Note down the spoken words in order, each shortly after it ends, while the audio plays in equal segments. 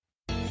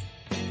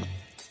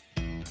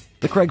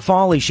The Craig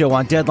Foley Show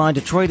on Deadline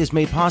Detroit is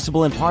made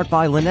possible in part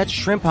by Lynette's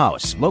Shrimp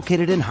House,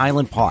 located in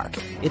Highland Park.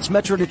 It's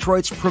Metro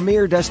Detroit's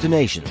premier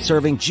destination,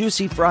 serving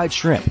juicy fried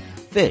shrimp,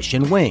 fish,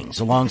 and wings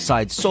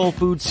alongside soul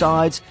food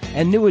sides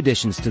and new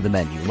additions to the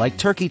menu like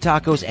turkey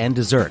tacos and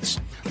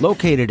desserts.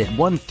 Located at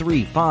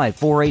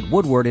 13548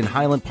 Woodward in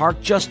Highland Park,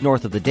 just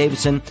north of the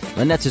Davidson,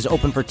 Lynette's is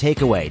open for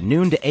takeaway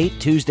noon to 8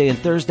 Tuesday and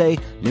Thursday,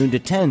 noon to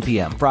 10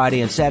 p.m.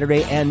 Friday and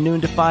Saturday, and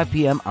noon to 5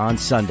 p.m. on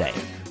Sunday.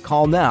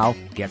 Call now,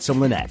 get some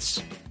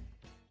Lynette's.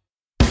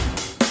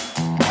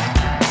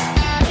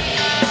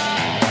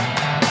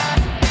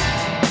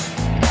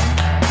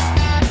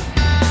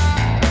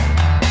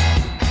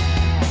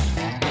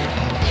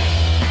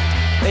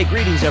 Hey,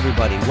 greetings,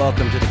 everybody.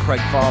 Welcome to the Craig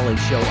Foley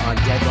Show on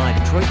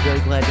Deadline Detroit. Very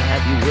glad to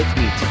have you with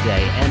me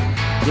today.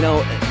 And, you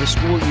know, the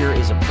school year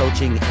is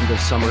approaching. The end of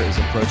summer is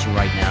approaching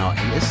right now.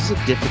 And this is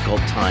a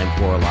difficult time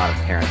for a lot of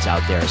parents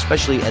out there,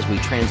 especially as we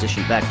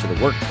transition back to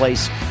the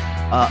workplace.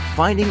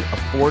 Finding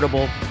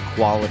affordable,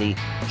 quality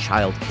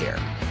childcare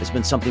has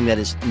been something that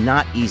is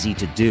not easy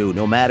to do.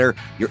 No matter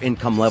your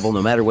income level,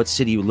 no matter what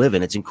city you live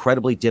in, it's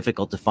incredibly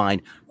difficult to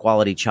find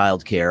quality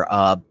childcare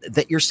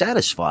that you're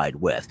satisfied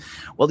with.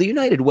 Well, the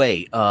United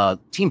Way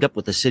teamed up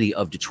with the city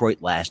of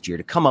Detroit last year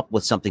to come up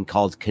with something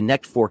called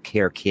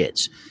Connect4Care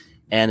Kids.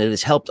 And it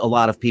has helped a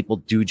lot of people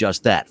do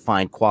just that,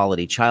 find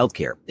quality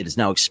childcare. It is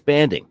now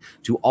expanding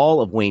to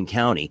all of Wayne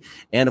County.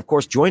 And of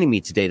course, joining me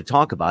today to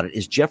talk about it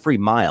is Jeffrey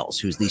Miles,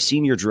 who's the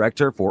Senior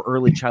Director for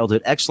Early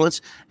Childhood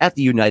Excellence at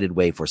the United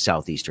Way for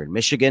Southeastern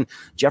Michigan.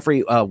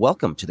 Jeffrey,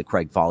 welcome to the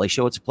Craig Foley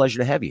Show. It's a pleasure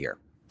to have you here.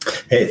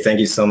 Hey, thank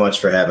you so much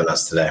for having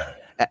us today.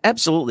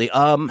 Absolutely.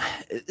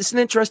 It's an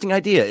interesting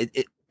idea.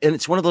 And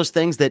it's one of those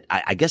things that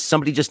I guess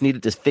somebody just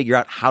needed to figure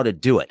out how to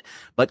do it.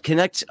 But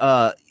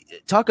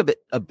talk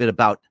a bit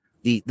about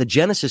the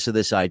genesis of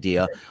this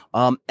idea,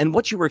 and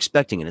what you were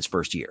expecting in its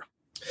first year.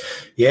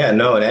 Yeah,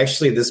 no, and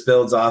actually this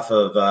builds off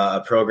of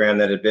a program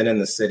that had been in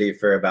the city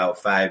for about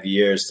 5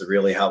 years to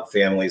really help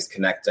families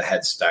connect to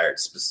Head Start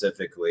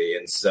specifically.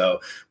 And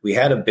so we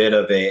had a bit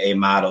of a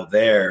model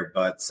there,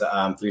 but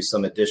through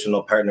some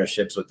additional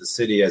partnerships with the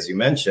city, as you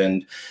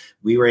mentioned,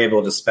 we were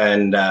able to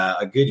spend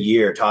a good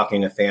year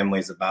talking to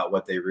families about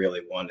what they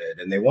really wanted.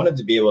 And they wanted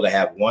to be able to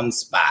have one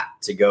spot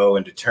to go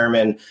and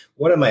determine,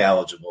 what am I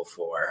eligible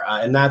for?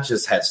 And not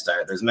just Head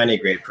Start. There's many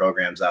great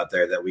programs out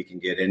there that we can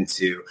get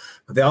into.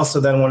 But they also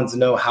then wanted to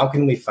know, how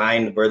can we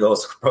find where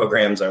those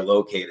programs are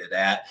located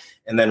at?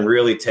 And then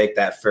really take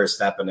that first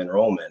step in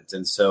enrollment.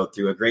 And so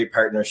through a great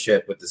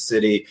partnership with the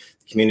city,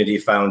 the Community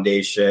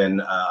Foundation,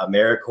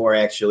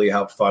 AmeriCorps actually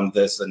helped fund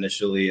this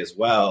initially as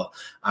well.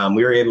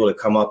 We were able to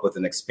come up with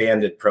an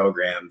expanded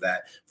program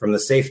that, from the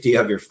safety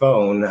of your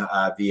phone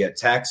via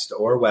text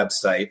or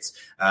websites,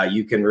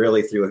 you can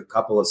really, through a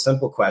couple of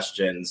simple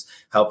questions,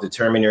 help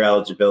determine your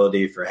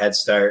eligibility for Head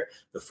Start,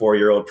 the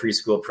 4-year-old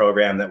preschool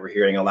program that we're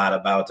hearing a lot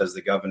about as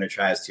the governor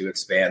tries to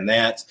expand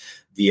that,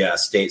 the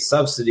state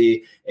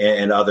subsidy,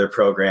 and other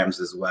programs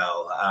as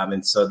well.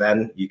 And so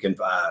then you can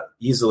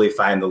easily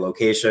find the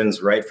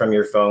locations right from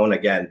your phone,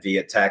 again,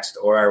 via text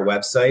or our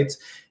website.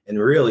 And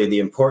really, the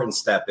important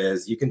step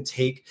is you can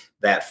take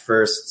that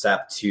first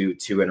step to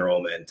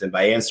enrollment. And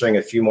by answering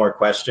a few more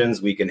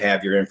questions, we can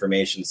have your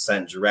information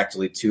sent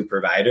directly to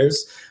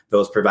providers.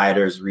 Those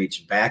providers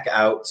reach back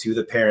out to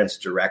the parents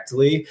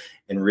directly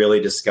and really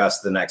discuss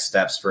the next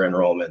steps for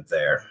enrollment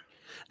there.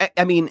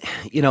 I mean,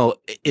 you know,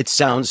 it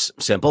sounds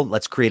simple.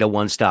 Let's create a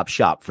one-stop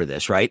shop for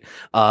this, right?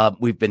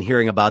 We've been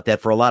hearing about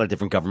that for a lot of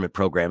different government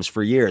programs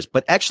for years,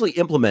 but actually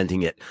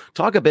implementing it,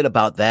 talk a bit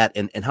about that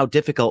and how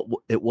difficult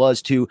it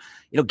was to,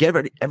 get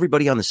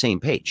everybody on the same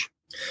page.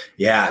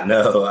 Yeah,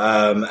 no,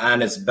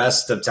 on its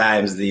best of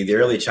times, the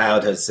early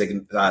childhood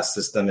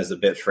system is a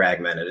bit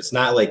fragmented. It's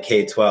not like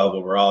K-12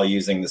 where we're all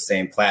using the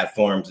same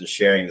platforms and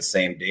sharing the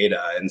same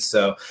data. And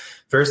so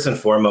first and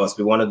foremost,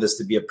 we wanted this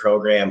to be a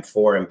program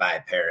for and by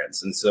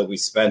parents. And so we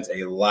spent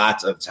a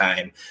lot of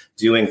time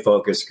doing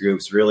focus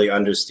groups, really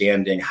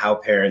understanding how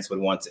parents would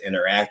want to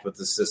interact with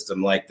the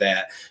system like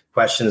that,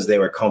 questions they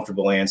were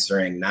comfortable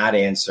answering, not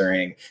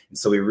answering. And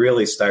so we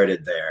really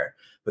started there.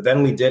 But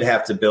then we did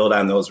have to build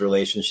on those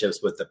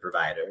relationships with the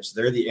providers.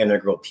 They're the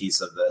integral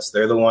piece of this.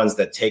 They're the ones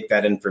that take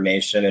that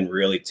information and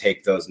really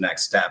take those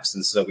next steps.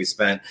 And so we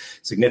spent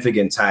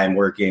significant time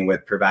working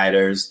with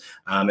providers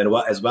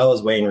as well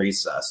as Wayne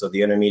RESA, so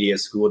the intermediate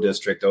school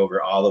district over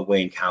all of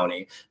Wayne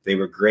County. They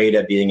were great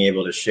at being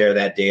able to share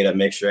that data,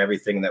 make sure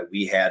everything that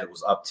we had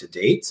was up to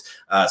date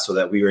so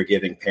that we were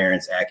giving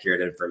parents accurate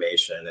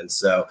information. And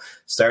so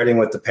starting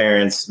with the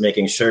parents,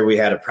 making sure we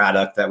had a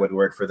product that would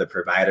work for the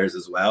providers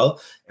as well,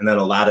 and then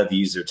a lot of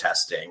user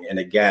testing. And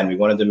again, we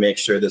wanted to make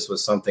sure this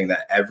was something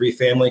that every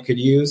family could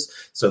use.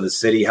 So the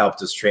city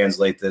helped us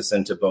translate this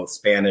into both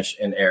Spanish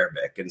and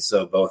Arabic. And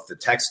so both the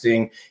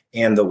texting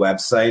and the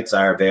websites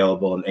are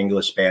available in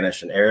English,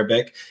 Spanish, and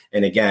Arabic.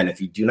 And again,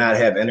 if you do not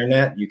have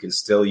internet, you can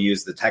still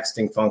use the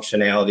texting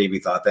functionality. We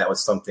thought that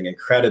was something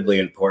incredibly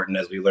important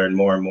as we learn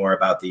more and more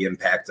about the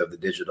impact of the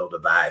digital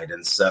divide.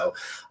 And so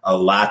a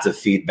lot of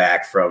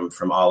feedback from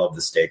all of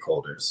the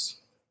stakeholders.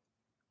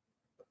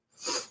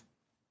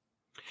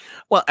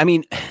 Well, I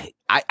mean,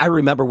 I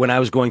remember when I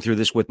was going through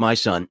this with my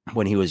son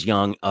when he was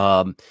young,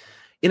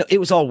 it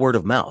was all word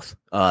of mouth.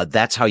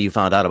 That's how you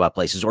found out about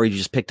places, or you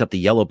just picked up the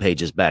yellow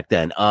pages back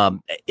then.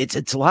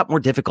 It's a lot more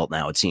difficult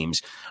now, it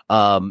seems.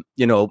 And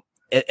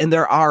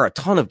there are a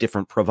ton of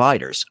different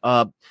providers.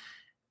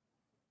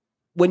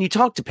 When you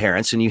talk to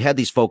parents and you had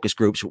these focus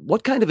groups,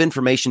 what kind of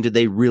information did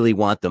they really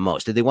want the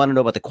most? Did they want to know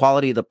about the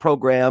quality of the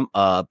program,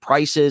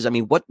 prices? I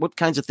mean, what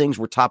kinds of things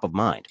were top of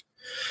mind?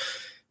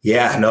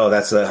 Yeah, no,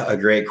 that's a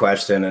great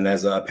question. And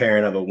as a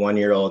parent of a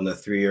 1-year-old and a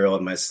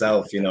 3-year-old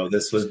myself,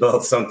 this was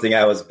both something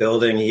I was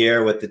building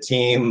here with the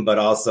team, but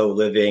also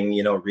living,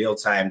 real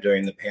time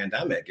during the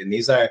pandemic. And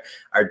these are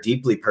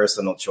deeply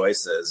personal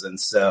choices. And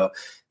so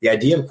the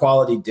idea of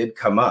quality did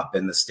come up,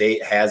 and the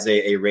state has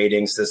a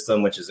rating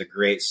system, which is a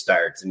great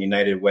start. And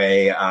United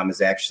Way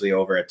is actually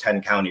over a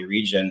 10-county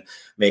region,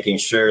 making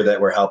sure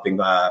that we're helping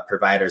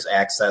providers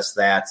access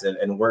that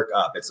and work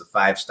up. It's a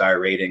 5-star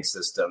rating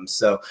system.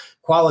 So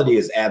quality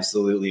is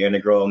absolutely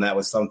integral, and that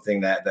was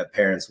something that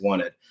parents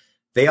wanted.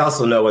 They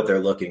also know what they're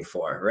looking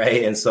for,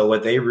 right? And so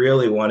what they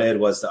really wanted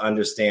was to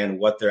understand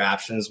what their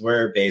options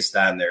were based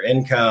on their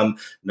income,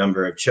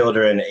 number of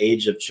children,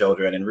 age of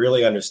children, and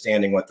really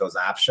understanding what those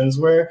options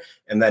were,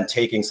 and then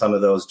taking some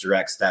of those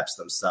direct steps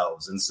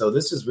themselves. And so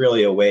this is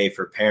really a way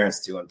for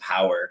parents to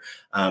empower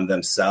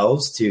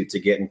themselves to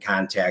get in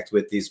contact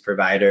with these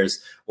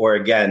providers, or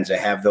again, to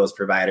have those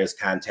providers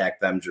contact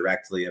them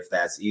directly if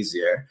that's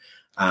easier.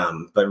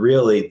 But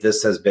really,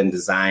 this has been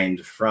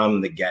designed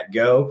from the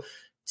get-go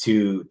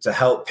to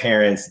help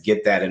parents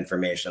get that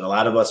information. A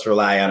lot of us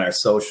rely on our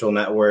social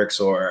networks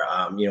or,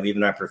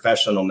 even our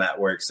professional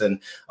networks,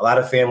 and a lot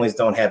of families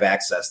don't have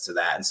access to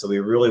that. And so we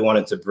really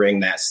wanted to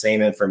bring that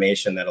same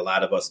information that a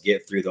lot of us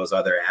get through those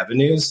other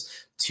avenues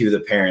to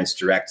the parents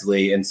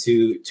directly and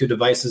to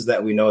devices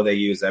that we know they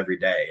use every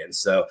day. And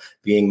so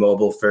being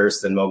mobile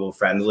first and mobile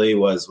friendly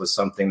was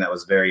something that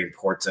was very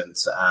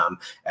important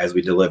as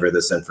we deliver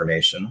this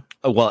information.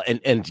 Well,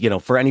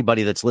 and for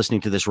anybody that's listening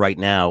to this right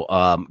now,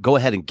 go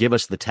ahead and give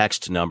us the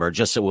text number,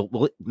 just so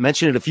we'll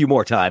mention it a few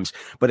more times.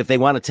 But if they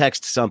want to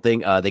text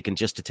something, they can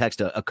just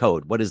text a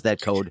code. What is that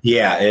code?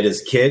 Yeah, it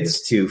is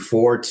kids to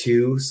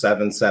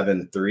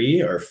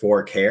 42773 or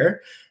 4care.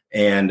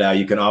 And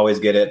you can always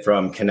get it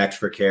from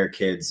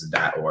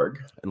Connect4CareKids.org.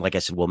 And like I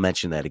said, we'll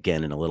mention that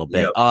again in a little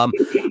bit. Yep.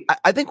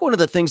 I think one of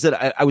the things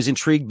that I was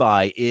intrigued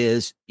by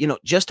is,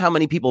 just how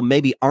many people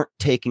maybe aren't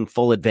taking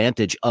full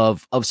advantage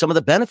of some of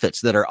the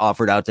benefits that are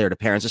offered out there to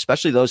parents,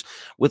 especially those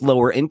with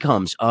lower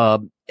incomes.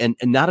 And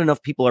not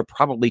enough people are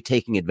probably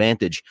taking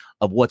advantage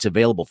of what's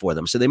available for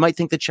them. So they might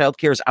think that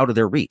childcare is out of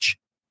their reach.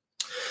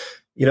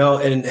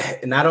 And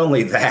not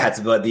only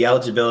that, but the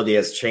eligibility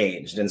has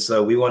changed. And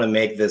so we want to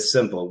make this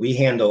simple. We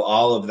handle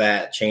all of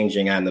that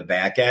changing on the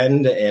back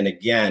end. And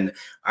again,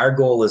 our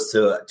goal is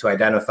to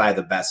identify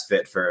the best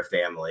fit for a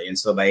family. And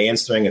so by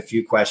answering a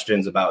few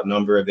questions about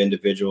number of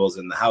individuals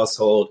in the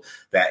household,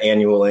 that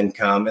annual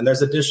income, and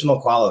there's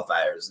additional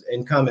qualifiers.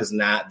 Income is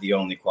not the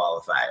only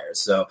qualifier.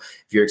 So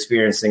if you're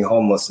experiencing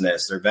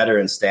homelessness or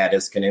veteran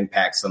status can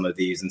impact some of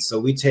these. And so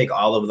we take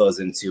all of those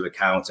into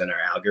account in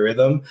our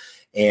algorithm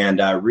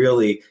and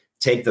really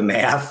take the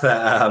math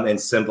and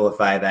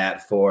simplify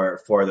that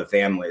for the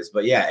families.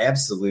 But yeah,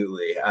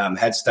 absolutely.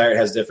 Head Start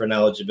has different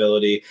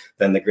eligibility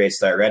than the Great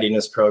Start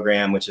Readiness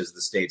Program, which is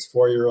the state's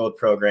 4-year-old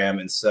program.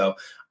 And so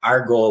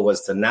our goal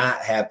was to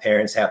not have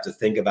parents have to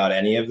think about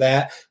any of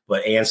that,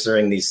 but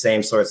answering these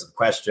same sorts of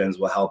questions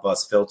will help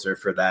us filter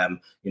for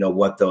them,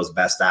 what those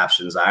best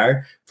options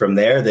are. From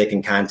there, they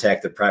can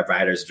contact the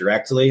providers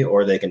directly,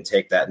 or they can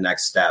take that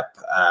next step,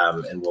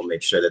 and we'll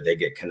make sure that they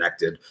get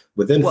connected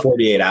within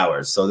 48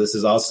 hours. So this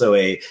is also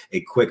a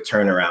quick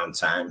turnaround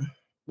time.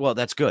 Well,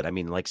 that's good. I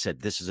mean, like I said,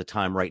 this is a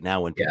time right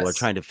now when people are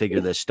trying to figure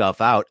this stuff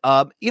out.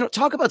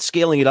 Talk about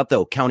scaling it up,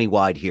 though,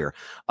 countywide here,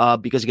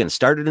 because, again, it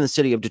started in the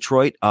city of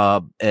Detroit,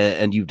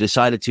 and you've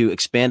decided to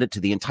expand it to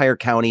the entire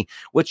county,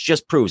 which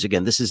just proves,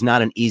 again, this is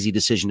not an easy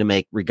decision to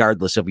make,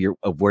 regardless of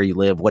where you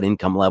live, what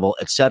income level,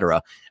 et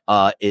cetera.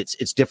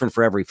 It's different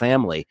for every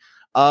family.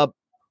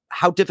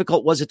 How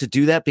difficult was it to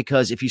do that?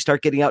 Because if you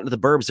start getting out into the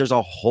burbs, there's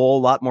a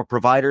whole lot more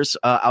providers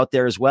out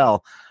there as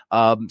well.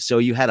 So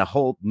you had a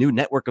whole new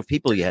network of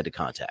people you had to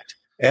contact.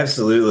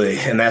 Absolutely.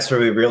 And that's where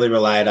we really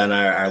relied on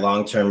our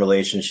long-term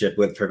relationship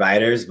with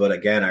providers. But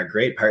again, our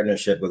great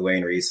partnership with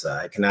Wayne Risa.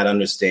 I cannot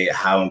understate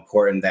how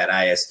important that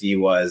ISD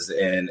was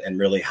in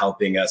really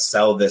helping us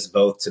sell this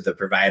both to the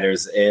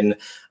providers in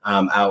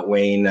out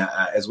Wayne,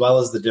 as well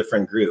as the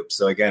different groups.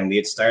 So again, we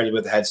had started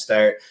with Head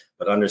Start,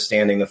 but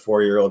understanding the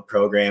 4-year-old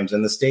programs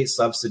and the state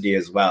subsidy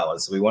as well.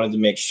 And so we wanted to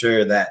make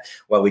sure that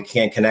while we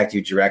can't connect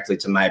you directly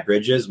to My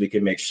Bridges, we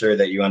can make sure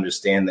that you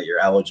understand that you're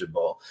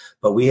eligible.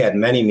 But we had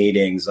many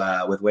meetings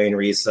with Wayne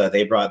Risa.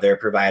 They brought their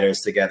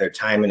providers together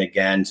time and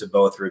again to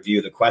both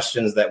review the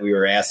questions that we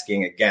were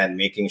asking, again,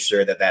 making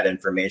sure that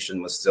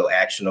information was still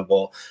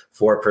actionable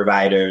for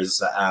providers,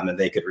 and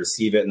they could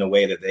receive it in a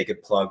way that they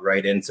could plug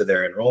right into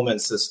their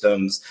enrollment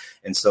systems.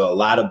 And so a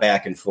lot of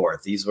back and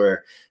forth. This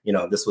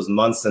was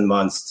months and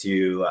months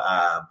to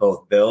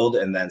both build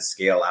and then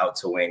scale out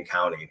to Wayne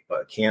County,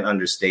 but can't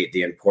understate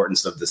the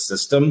importance of the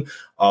system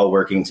all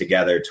working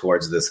together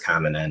towards this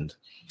common end.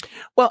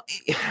 Well,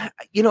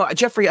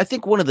 Jeffrey, I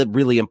think one of the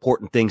really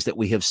important things that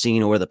we have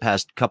seen over the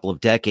past couple of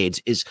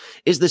decades is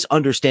this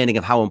understanding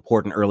of how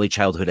important early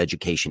childhood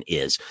education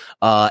is.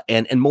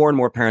 And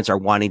more parents are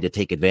wanting to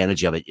take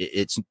advantage of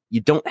it.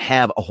 You don't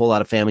have a whole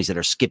lot of families that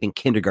are skipping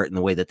kindergarten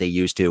the way that they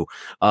used to,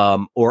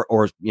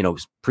 or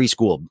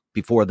preschool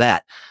before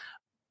that.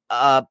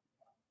 But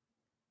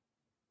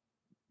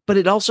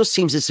it also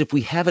seems as if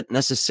we haven't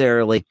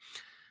necessarily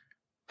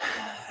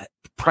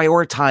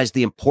prioritize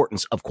the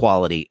importance of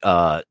quality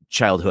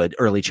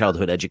early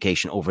childhood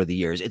education over the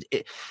years.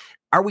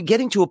 Are we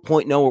getting to a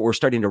point now where we're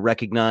starting to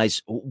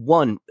recognize,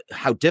 one,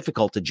 how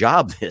difficult a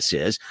job this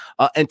is,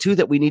 and two,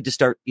 that we need to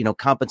start,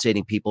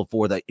 compensating people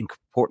for the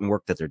important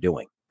work that they're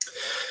doing?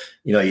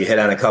 You hit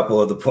on a couple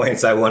of the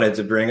points I wanted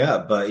to bring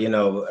up, but,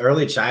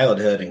 early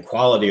childhood and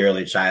quality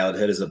early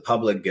childhood is a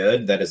public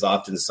good that is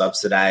often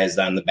subsidized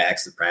on the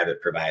backs of private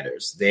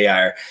providers. They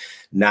are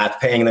not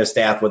paying their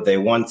staff what they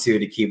want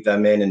to keep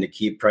them in and to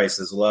keep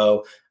prices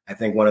low. I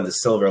think one of the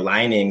silver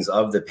linings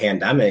of the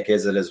pandemic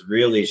is it has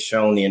really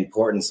shown the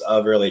importance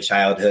of early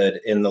childhood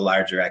in the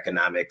larger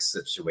economic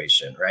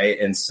situation, right?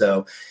 And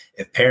so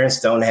if parents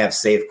don't have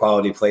safe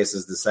quality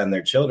places to send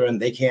their children,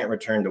 they can't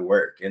return to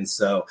work. And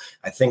so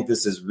I think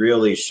this has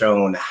really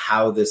shown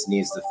how this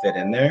needs to fit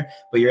in there.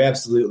 But you're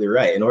absolutely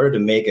right. In order to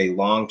make a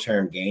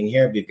long-term gain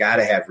here, we've got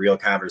to have real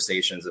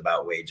conversations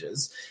about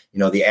wages.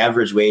 The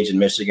average wage in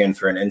Michigan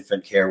for an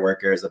infant care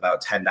worker is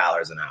about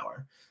 $10 an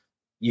hour.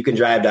 You can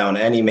drive down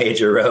any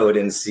major road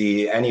and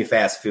see any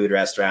fast food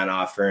restaurant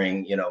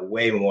offering,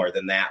 way more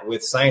than that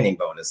with signing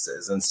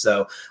bonuses. And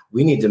so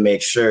we need to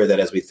make sure that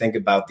as we think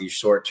about these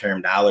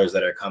short-term dollars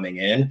that are coming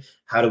in,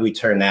 how do we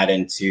turn that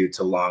into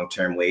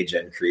long-term wage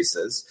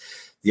increases?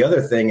 The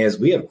other thing is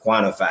we have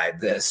quantified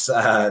this.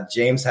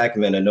 James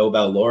Heckman, a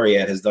Nobel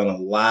laureate, has done a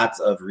lot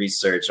of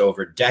research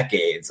over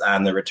decades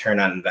on the return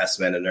on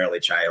investment in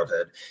early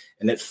childhood,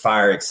 and it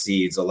far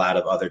exceeds a lot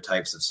of other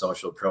types of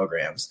social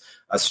programs.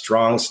 A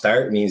strong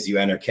start means you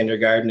enter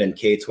kindergarten and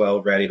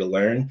K-12 ready to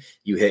learn.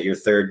 You hit your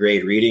third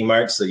grade reading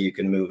mark so you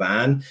can move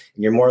on. And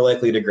you're more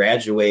likely to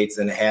graduate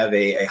and have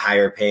a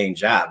higher paying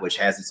job, which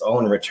has its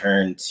own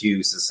return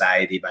to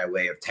society by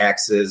way of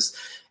taxes.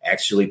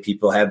 Actually,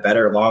 people have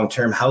better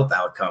long-term health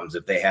outcomes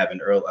if they have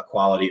a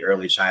quality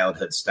early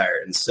childhood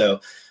start. And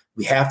so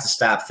we have to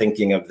stop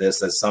thinking of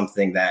this as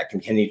something that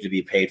continues to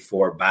be paid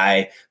for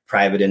by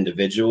private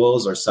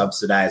individuals or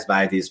subsidized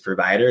by these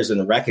providers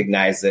and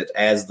recognize it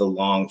as the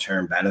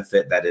long-term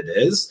benefit that it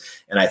is.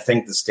 And I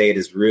think the state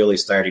is really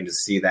starting to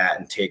see that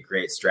and take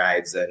great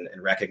strides in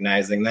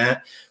recognizing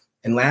that.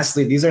 And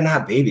lastly, these are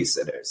not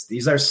babysitters.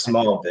 These are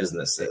small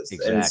businesses.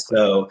 Exactly. And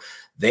so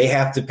they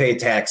have to pay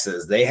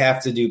taxes. They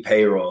have to do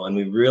payroll. And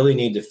we really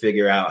need to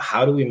figure out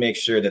how do we make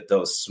sure that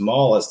those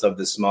smallest of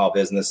the small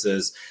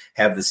businesses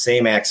have the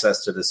same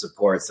access to the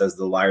supports as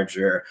the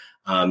larger,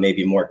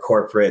 maybe more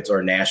corporate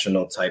or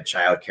national type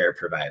childcare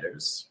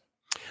providers.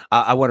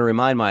 I want to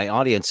remind my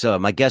audience,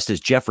 my guest is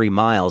Jeffrey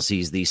Miles.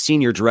 He's the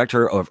Senior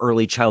Director of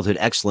Early Childhood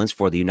Excellence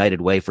for the United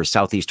Way for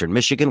Southeastern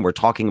Michigan. We're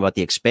talking about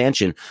the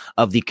expansion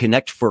of the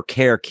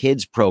Connect4Care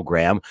Kids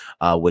program,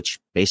 which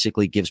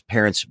basically gives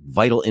parents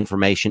vital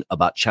information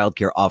about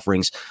childcare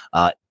offerings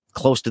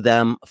close to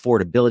them,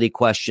 affordability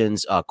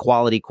questions,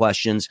 quality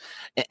questions.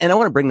 And I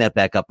want to bring that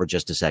back up for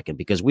just a second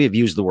because we have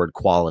used the word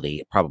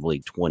quality probably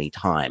 20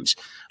 times.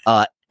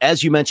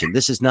 As you mentioned,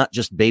 this is not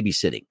just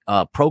babysitting.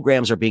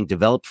 Programs are being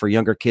developed for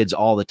younger kids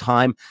all the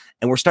time,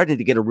 and we're starting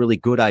to get a really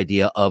good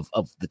idea of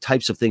the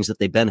types of things that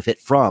they benefit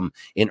from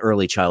in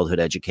early childhood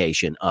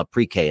education,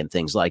 pre-K and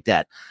things like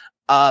that.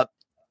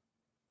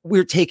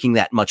 We're taking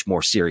that much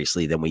more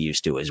seriously than we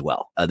used to as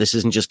well. This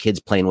isn't just kids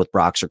playing with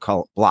blocks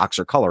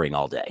or coloring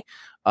all day.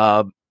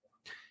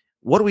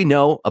 What do we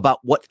know about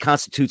what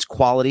constitutes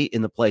quality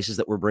in the places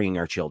that we're bringing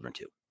our children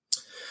to?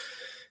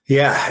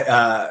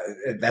 Yeah,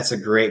 that's a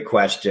great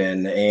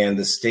question. And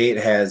the state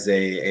has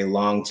a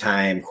long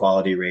time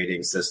quality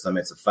rating system.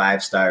 It's a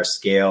 5-star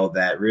scale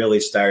that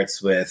really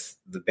starts with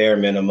the bare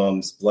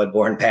minimums,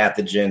 bloodborne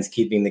pathogens,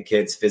 keeping the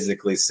kids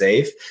physically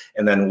safe,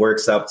 and then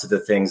works up to the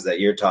things that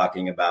you're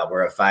talking about,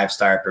 where a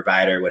 5-star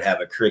provider would have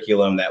a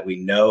curriculum that we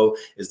know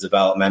is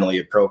developmentally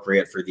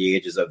appropriate for the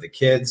ages of the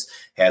kids,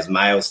 has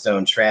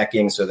milestone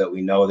tracking so that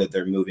we know that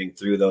they're moving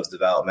through those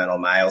developmental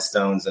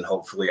milestones and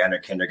hopefully enter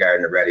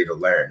kindergarten ready to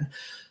learn.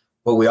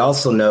 What we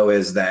also know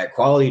is that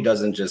quality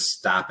doesn't just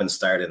stop and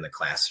start in the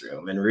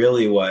classroom. And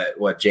really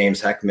what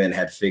James Heckman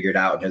had figured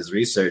out in his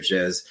research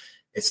is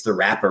it's the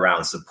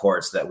wraparound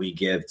supports that we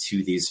give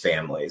to these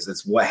families.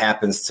 It's what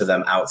happens to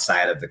them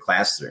outside of the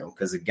classroom.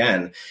 Because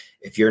again,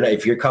 if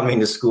you're coming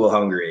to school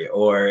hungry,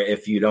 or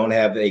if you don't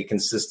have a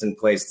consistent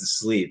place to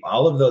sleep,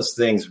 all of those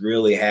things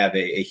really have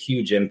a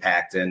huge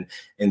impact in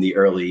the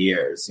early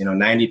years.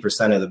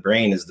 90% of the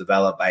brain is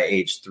developed by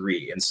age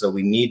 3. And so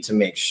we need to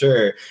make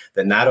sure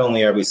that not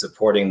only are we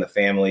supporting the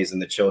families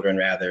and the children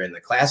rather in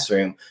the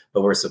classroom,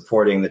 but we're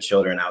supporting the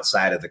children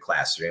outside of the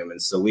classroom.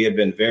 And so we have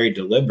been very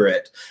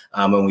deliberate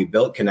when we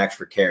built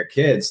Connect4Care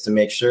Kids to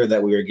make sure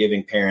that we were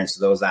giving parents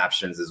those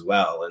options as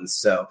well. And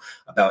so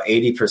about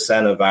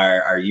 80% of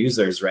our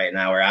users right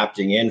now are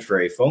opting in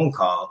for a phone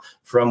call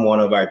from one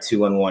of our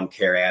 2-in-1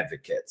 care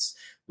advocates.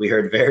 We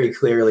heard very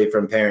clearly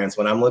from parents,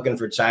 when I'm looking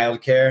for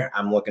childcare,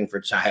 I'm looking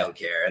for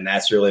childcare. And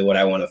that's really what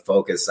I want to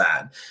focus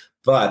on.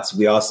 But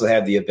we also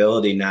have the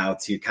ability now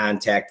to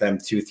contact them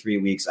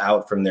 2-3 weeks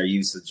out from their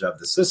usage of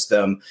the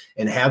system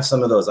and have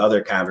some of those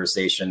other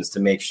conversations to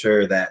make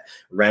sure that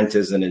rent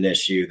isn't an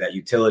issue, that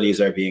utilities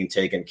are being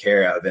taken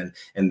care of.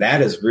 And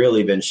that has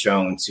really been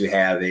shown to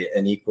have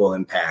an equal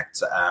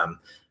impact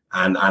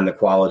on the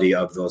quality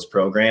of those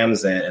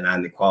programs and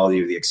on the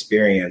quality of the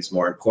experience,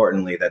 more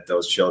importantly, that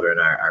those children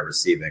are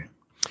receiving.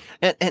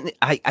 And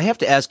I have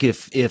to ask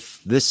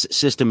if this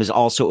system is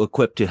also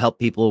equipped to help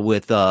people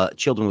with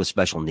children with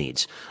special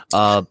needs,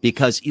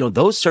 because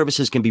those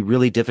services can be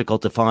really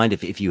difficult to find.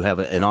 If you have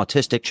an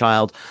autistic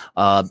child,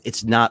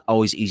 it's not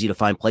always easy to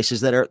find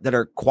places that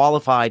are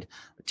qualified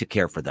to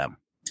care for them.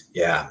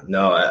 Yeah,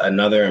 no,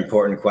 another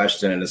important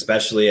question, and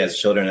especially as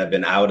children have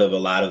been out of a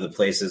lot of the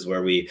places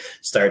where we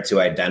start to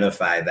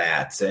identify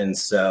that. And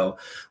so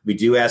we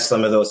do ask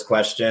some of those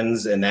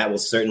questions, and that will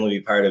certainly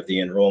be part of the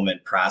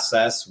enrollment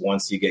process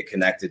once you get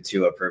connected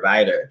to a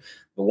provider.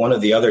 But one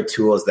of the other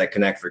tools that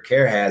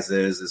Connect4Care has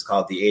is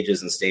called the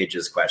Ages and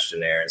Stages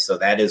questionnaire. And so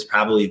that is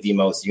probably the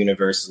most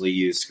universally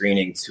used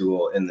screening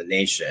tool in the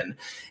nation.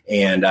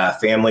 And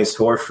families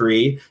for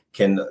free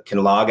can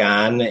log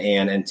on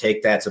and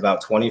take that. It's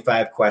about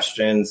 25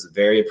 questions,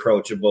 very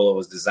approachable. It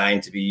was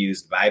designed to be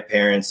used by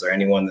parents or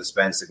anyone that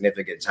spends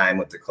significant time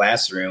with the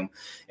classroom.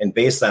 And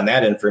based on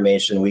that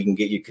information, we can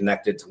get you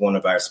connected to one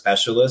of our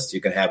specialists.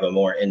 You can have a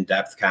more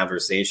in-depth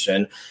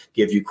conversation,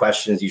 give you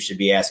questions you should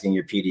be asking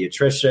your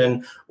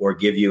pediatrician, or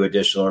give you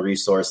additional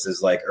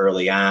resources like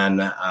early on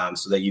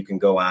so that you can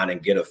go on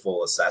and get a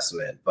full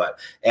assessment. But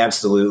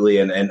absolutely,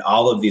 and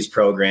all of these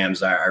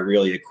programs are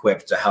really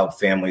equipped to help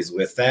families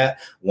with that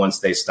once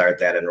they start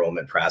that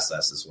enrollment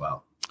process as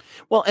well.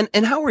 Well,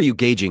 and how are you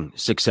gauging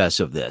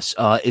success of this?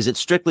 Is it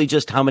strictly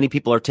just how many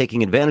people are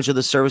taking advantage of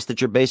the service that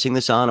you're basing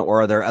this on,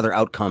 or are there other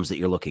outcomes that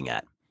you're looking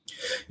at?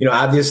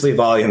 Obviously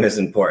volume is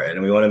important,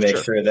 and we want to make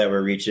sure that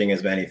we're reaching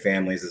as many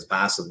families as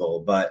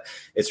possible, but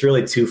it's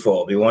really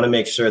twofold. We want to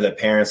make sure that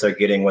parents are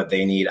getting what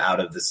they need out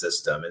of the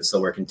system. And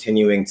so we're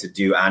continuing to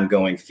do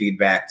ongoing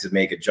feedback to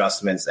make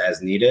adjustments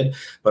as needed,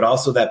 but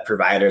also that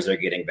providers are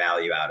getting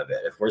value out of it.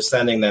 If we're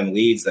sending them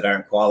leads that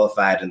aren't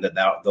qualified and that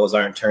those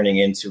aren't turning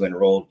into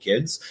enrolled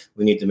kids,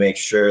 we need to make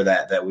sure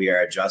that we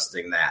are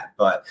adjusting that.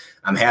 But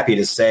I'm happy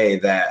to say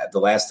that the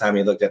last time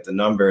we looked at the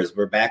numbers,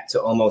 we're back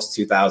to almost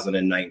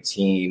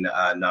 2019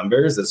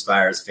 numbers as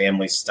far as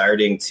families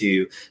starting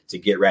to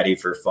get ready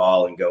for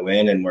fall and go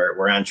in, and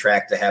we're on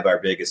track to have our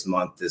biggest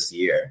month this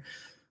year.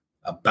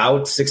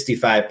 About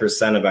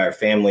 65% of our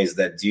families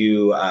that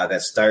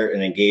start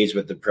and engage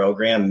with the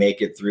program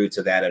make it through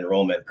to that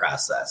enrollment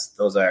process.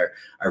 Those are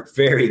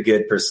very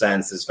good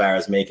percents as far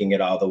as making it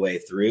all the way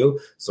through.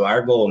 So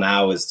our goal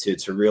now is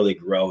to really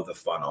grow the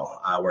funnel.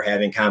 We're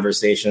having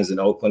conversations in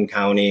Oakland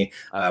County.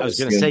 I was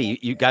going to say,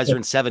 you guys are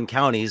in 7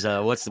 counties.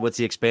 What's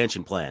the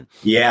expansion plan?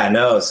 Yeah,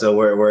 no. So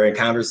we're in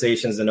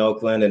conversations in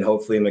Oakland and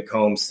hopefully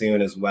Macomb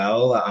soon as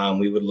well.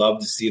 We would love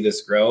to see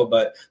this grow,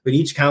 but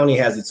each county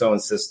has its own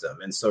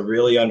system. And so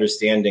really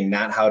understanding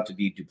not how to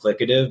be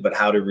duplicative, but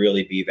how to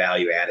really be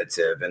value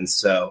additive. And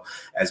so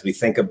as we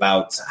think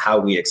about how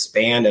we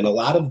expand, and a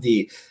lot of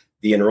the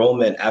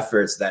enrollment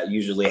efforts that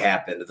usually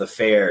happen, the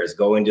fairs,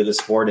 going to the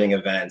sporting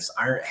events,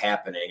 aren't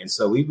happening. And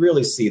so we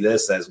really see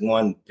this as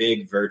one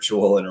big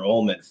virtual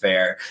enrollment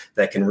fair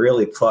that can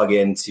really plug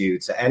into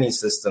any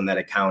system that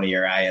a county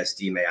or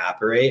ISD may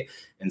operate.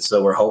 And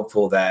so we're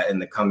hopeful that in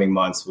the coming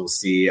months, we'll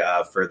see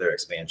further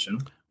expansion.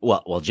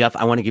 Well, Jeff,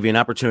 I want to give you an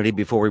opportunity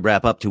before we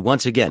wrap up to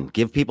once again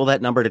give people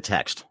that number to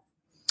text.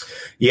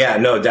 Yeah,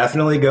 no,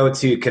 definitely go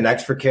to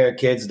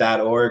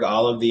connect4carekids.org.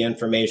 All of the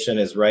information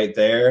is right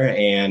there,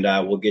 and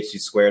we'll get you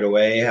squared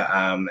away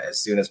as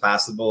soon as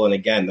possible. And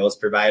again, those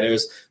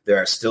providers, there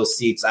are still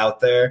seats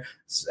out there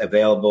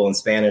available in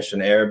Spanish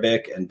and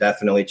Arabic, and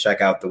definitely check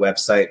out the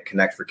website,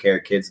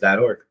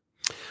 connect4carekids.org.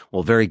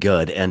 Well, very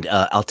good. And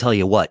I'll tell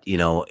you what,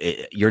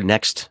 your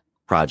next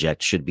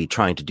project should be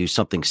trying to do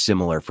something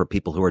similar for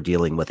people who are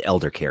dealing with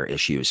elder care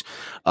issues.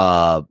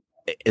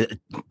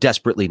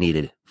 Desperately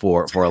needed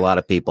for a lot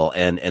of people.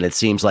 And it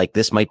seems like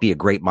this might be a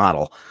great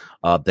model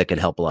that could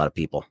help a lot of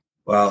people.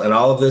 Well, and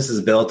all of this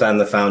is built on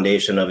the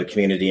foundation of a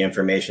community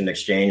information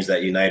exchange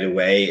that United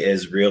Way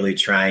is really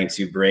trying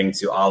to bring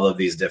to all of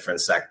these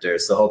different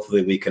sectors. So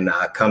hopefully we can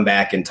come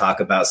back and talk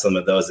about some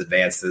of those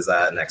advances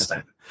next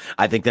time.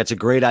 I think that's a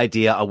great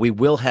idea. We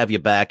will have you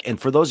back. And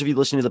for those of you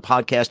listening to the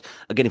podcast,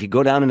 again, if you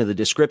go down into the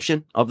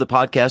description of the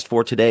podcast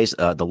for today's,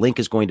 the link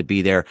is going to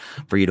be there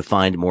for you to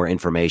find more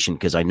information,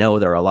 because I know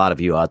there are a lot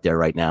of you out there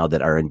right now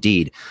that are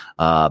indeed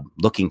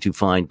looking to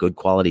find good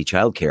quality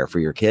childcare for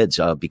your kids,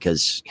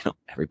 because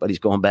everybody's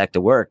going back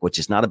to work, which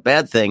is not a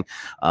bad thing.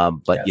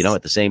 But yes,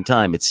 at the same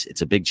time,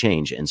 it's a big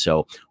change. And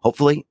so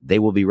hopefully they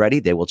will be ready.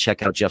 They will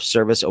check out Jeff's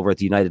service over at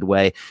the United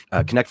Way.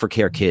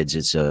 Connect4Care Kids.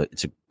 It's a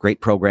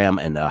great program,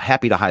 and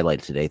happy to highlight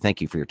it today.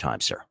 Thank you for your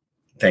time, sir.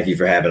 Thank you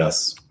for having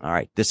us. All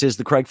right. This is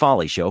the Craig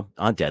Foley Show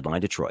on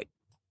Deadline Detroit.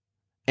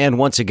 And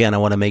once again, I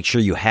want to make sure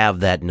you have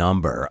that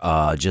number,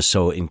 just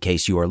so in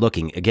case you are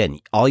looking. Again,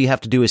 all you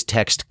have to do is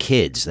text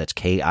KIDS. That's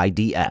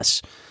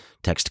KIDS.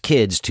 Text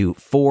KIDS to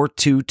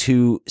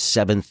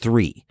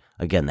 42273.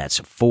 Again, that's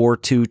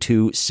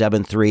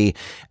 42273,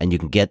 and you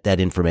can get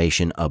that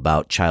information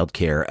about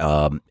childcare,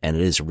 and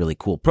it is a really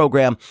cool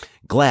program.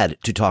 Glad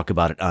to talk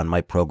about it on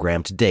my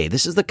program today.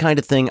 This is the kind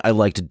of thing I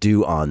like to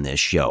do on this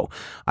show.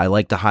 I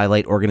like to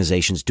highlight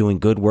organizations doing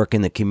good work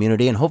in the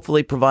community and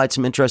hopefully provide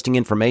some interesting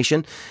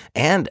information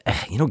and,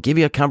 give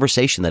you a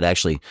conversation that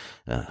actually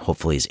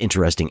hopefully is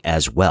interesting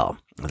as well.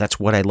 That's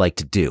what I like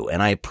to do,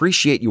 and I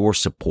appreciate your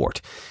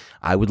support.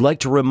 I would like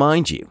to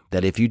remind you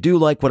that if you do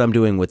like what I'm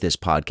doing with this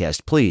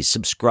podcast, please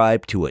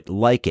subscribe to it,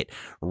 like it,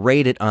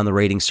 rate it on the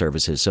rating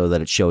services so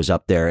that it shows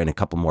up there in a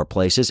couple more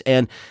places.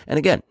 And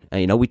again,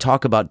 we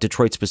talk about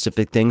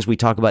Detroit-specific things. We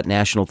talk about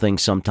national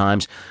things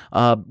sometimes.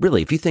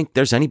 Really, if you think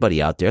there's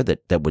anybody out there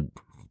that would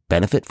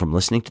benefit from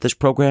listening to this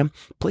program,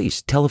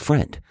 please tell a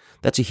friend.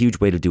 That's a huge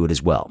way to do it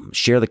as well.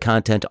 Share the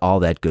content, all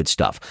that good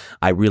stuff.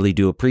 I really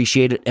do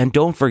appreciate it. And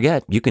don't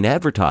forget, you can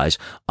advertise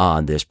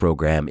on this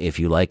program if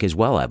you like as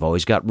well. I've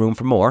always got room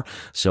for more.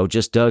 So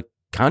just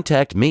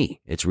contact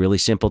me. It's really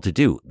simple to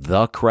do.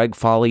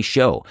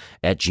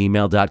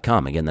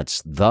 thecraigfolleyshow@gmail.com. Again,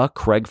 that's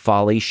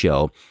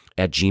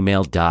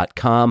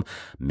thecraigfolleyshow@gmail.com.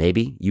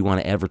 Maybe you want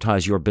to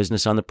advertise your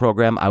business on the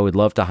program. I would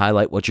love to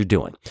highlight what you're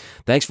doing.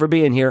 Thanks for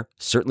being here.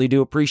 Certainly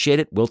do appreciate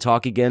it. We'll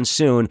talk again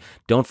soon.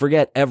 Don't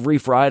forget, every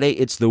Friday,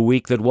 it's The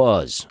Week That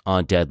Was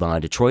on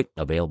Deadline Detroit,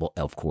 available,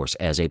 of course,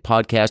 as a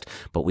podcast,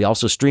 but we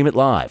also stream it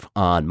live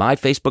on my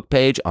Facebook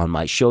page, on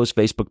my show's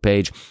Facebook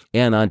page,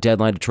 and on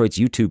Deadline Detroit's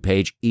YouTube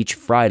page each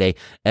Friday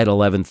at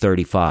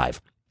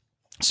 11:35.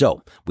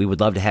 So we would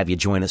love to have you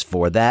join us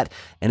for that.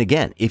 And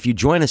again, if you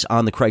join us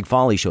on the Craig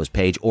Foley Show's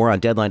page or on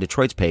Deadline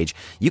Detroit's page,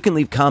 you can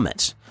leave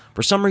comments.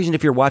 For some reason,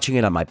 if you're watching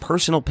it on my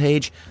personal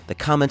page, the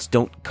comments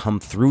don't come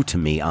through to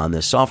me on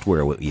the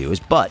software we use,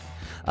 but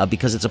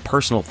because it's a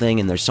personal thing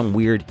and there's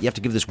you have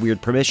to give this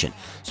weird permission.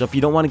 So if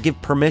you don't want to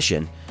give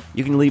permission,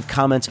 you can leave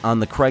comments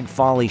on the Craig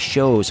Foley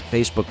Show's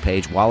Facebook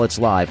page while it's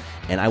live,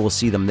 and I will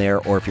see them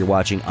there, or if you're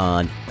watching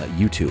on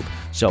YouTube.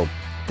 So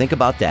think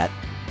about that.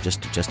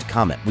 Just a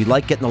comment. We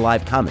like getting the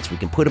live comments. We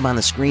can put them on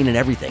the screen and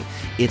everything.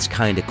 It's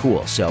kind of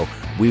cool. So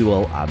we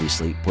will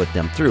obviously put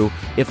them through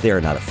if they're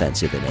not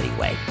offensive in any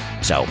way.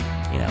 So,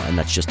 and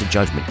that's just a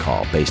judgment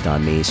call based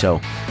on me. So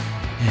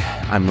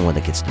I'm the one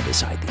that gets to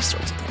decide these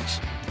sorts of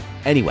things.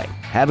 Anyway,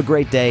 have a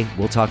great day.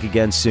 We'll talk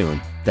again soon.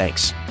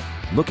 Thanks.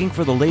 Looking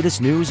for the latest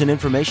news and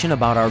information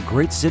about our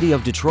great city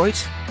of Detroit?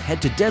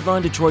 Head to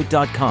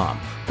DeadlineDetroit.com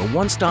for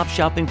one-stop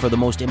shopping for the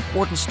most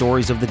important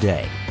stories of the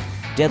day.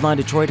 Deadline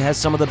Detroit has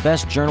some of the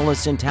best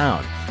journalists in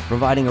town,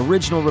 providing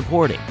original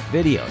reporting,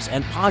 videos,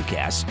 and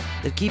podcasts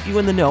that keep you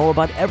in the know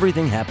about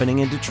everything happening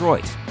in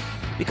Detroit.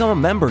 Become a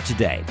member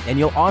today, and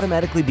you'll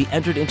automatically be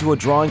entered into a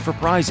drawing for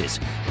prizes,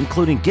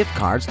 including gift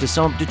cards to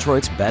some of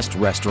Detroit's best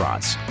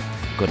restaurants.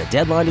 Go to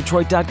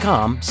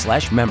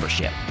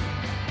DeadlineDetroit.com/membership.